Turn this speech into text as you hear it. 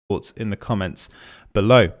thoughts in the comments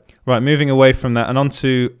below. Right, moving away from that and on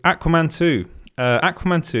to Aquaman 2.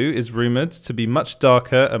 Aquaman 2 is rumoured to be much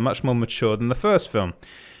darker and much more mature than the first film.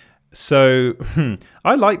 So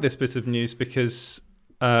I like this bit of news because,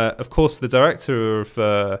 of course, the director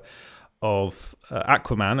of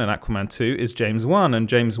Aquaman and Aquaman 2 is James Wan, and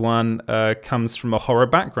James Wan comes from a horror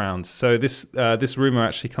background. So this rumor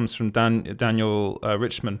actually comes from Daniel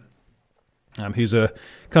Richtman, who's a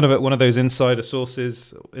kind of one of those insider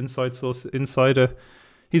sources, insider.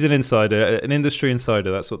 He's an insider, an industry insider.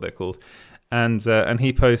 That's what they're called, and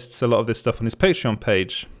he posts a lot of this stuff on his Patreon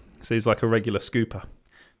page. So he's like a regular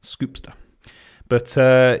scoopster. But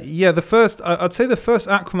yeah, I'd say the first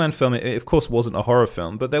Aquaman film, it of course wasn't a horror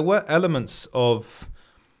film, but there were elements of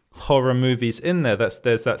horror movies in there.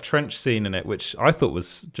 There's that trench scene in it, which I thought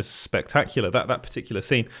was just spectacular. That particular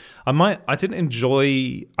scene, I did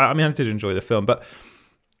enjoy the film, but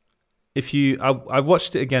I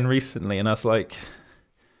watched it again recently, and I was like,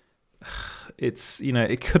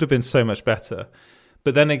 it could have been so much better.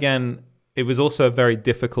 But then again, it was also a very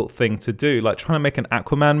difficult thing to do. Like, trying to make an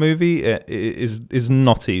Aquaman movie is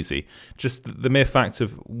not easy. Just the mere fact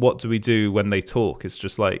of what do we do when they talk is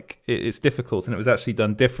just like, it's difficult. And it was actually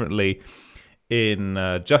done differently in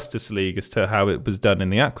Justice League as to how it was done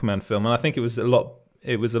in the Aquaman film. And I think it was a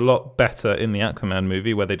lot better in the Aquaman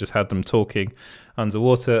movie, where they just had them talking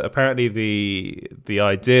underwater. Apparently the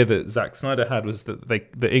idea that Zack Snyder had was that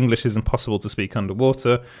the English is impossible to speak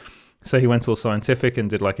underwater. So he went all scientific and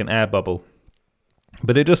did like an air bubble.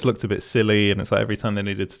 But it just looked a bit silly, and it's like every time they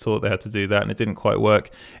needed to talk, they had to do that, and it didn't quite work.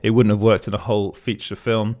 It wouldn't have worked in a whole feature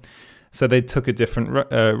film. So they took a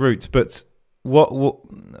different route. But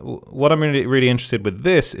what I'm really interested with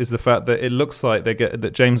this is the fact that it looks like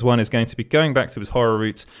that James Wan is going to be going back to his horror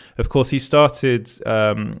roots. Of course, he started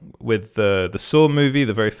with the Saw movie,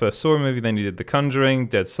 the very first Saw movie. Then he did The Conjuring,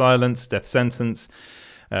 Dead Silence, Death Sentence,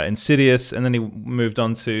 Insidious, and then he moved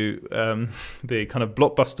on to the kind of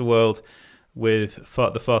blockbuster world with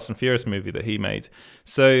the Fast and Furious movie that he made.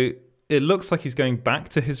 So it looks like he's going back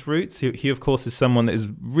to his roots. He of course, is someone that is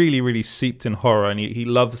really, really seeped in horror, and he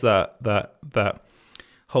loves that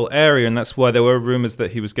whole area, and that's why there were rumors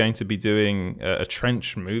that he was going to be doing a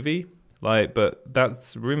trench movie. But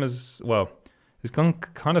that's rumors. Well, it's gone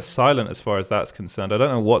kind of silent as far as that's concerned. I don't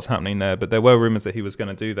know what's happening there, but there were rumors that he was going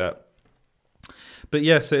to do that. But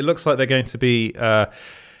yeah, so it looks like they're going to be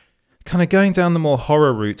kind of going down the more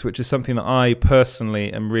horror route, which is something that I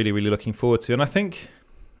personally am really, really looking forward to. And I think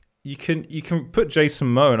you can put Jason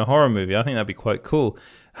Momoa in a horror movie. I think that'd be quite cool.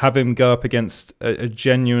 Have him go up against a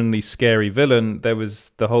genuinely scary villain. There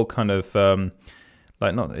was the whole kind of who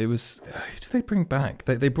did they bring back?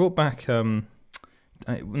 They brought back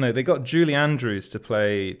they got Julie Andrews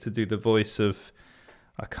to do the voice of,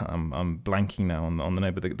 I'm blanking now on the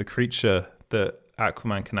name, but the creature that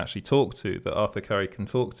Aquaman can actually talk to, that Arthur Curry can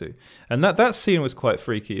talk to. And that scene was quite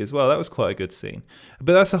freaky as well. That was quite a good scene.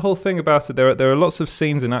 But that's the whole thing about it. There are lots of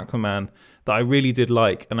scenes in Aquaman that I really did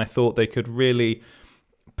like, and I thought they could really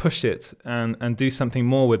push it and do something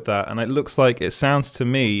more with that. And it sounds to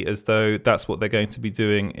me as though that's what they're going to be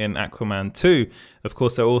doing in Aquaman 2. Of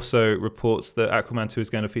course, there are also reports that Aquaman 2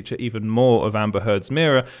 is going to feature even more of Amber Heard's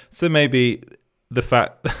mirror. So maybe the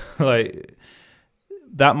fact,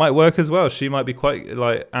 that might work as well. She might be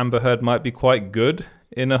Amber Heard might be quite good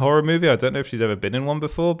in a horror movie. I don't know if she's ever been in one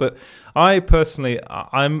before, but I personally,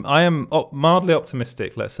 I am mildly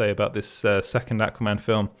optimistic, let's say, about this second Aquaman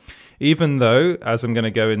film. Even though, as I'm going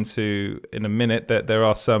to go into in a minute, that there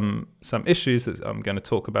are some issues that I'm going to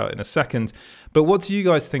talk about in a second. But what do you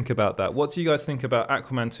guys think about that? What do you guys think about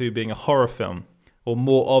Aquaman 2 being a horror film, or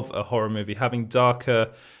more of a horror movie, having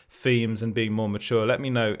darker themes and being more mature? Let me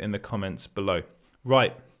know in the comments below.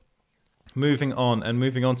 Right, moving on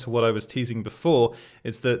to what I was teasing before,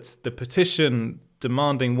 is that the petition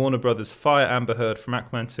demanding Warner Brothers fire Amber Heard from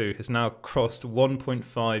Aquaman 2 has now crossed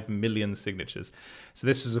 1.5 million signatures. So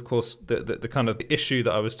this is, of course, the kind of the issue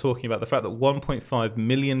that I was talking about, the fact that 1.5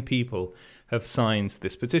 million people have signed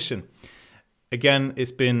this petition. Again,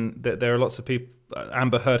 it's been that there are lots of people.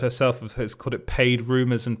 Amber Heard herself has called it paid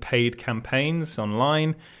rumors and paid campaigns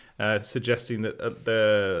online, suggesting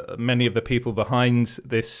that many of the people behind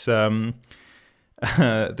this this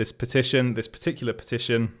particular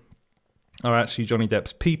petition, are actually Johnny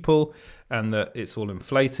Depp's people, and that it's all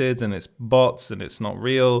inflated and it's bots and it's not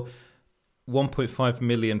real. 1.5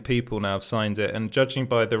 million people now have signed it, and judging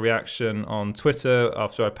by the reaction on Twitter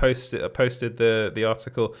after I posted the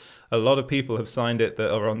article, a lot of people have signed it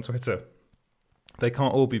that are on Twitter. They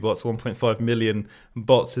can't all be bots. 1.5 million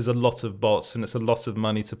bots is a lot of bots, and it's a lot of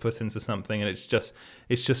money to put into something, and it's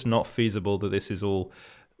just not feasible that this is all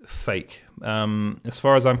fake. As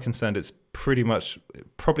far as I'm concerned, it's pretty much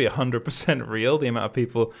probably 100% real. The amount of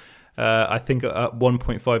people, I think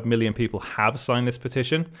 1.5 million people have signed this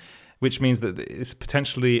petition, which means that it's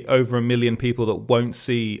potentially over 1 million people that won't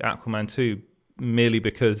see Aquaman 2 merely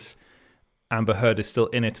because Amber Heard is still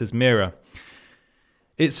in it as Mera.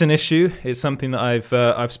 It's an issue. It's something that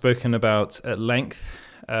I've spoken about at length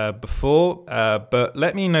before, but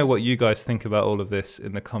let me know what you guys think about all of this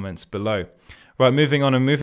in the comments below. Right, moving on and moving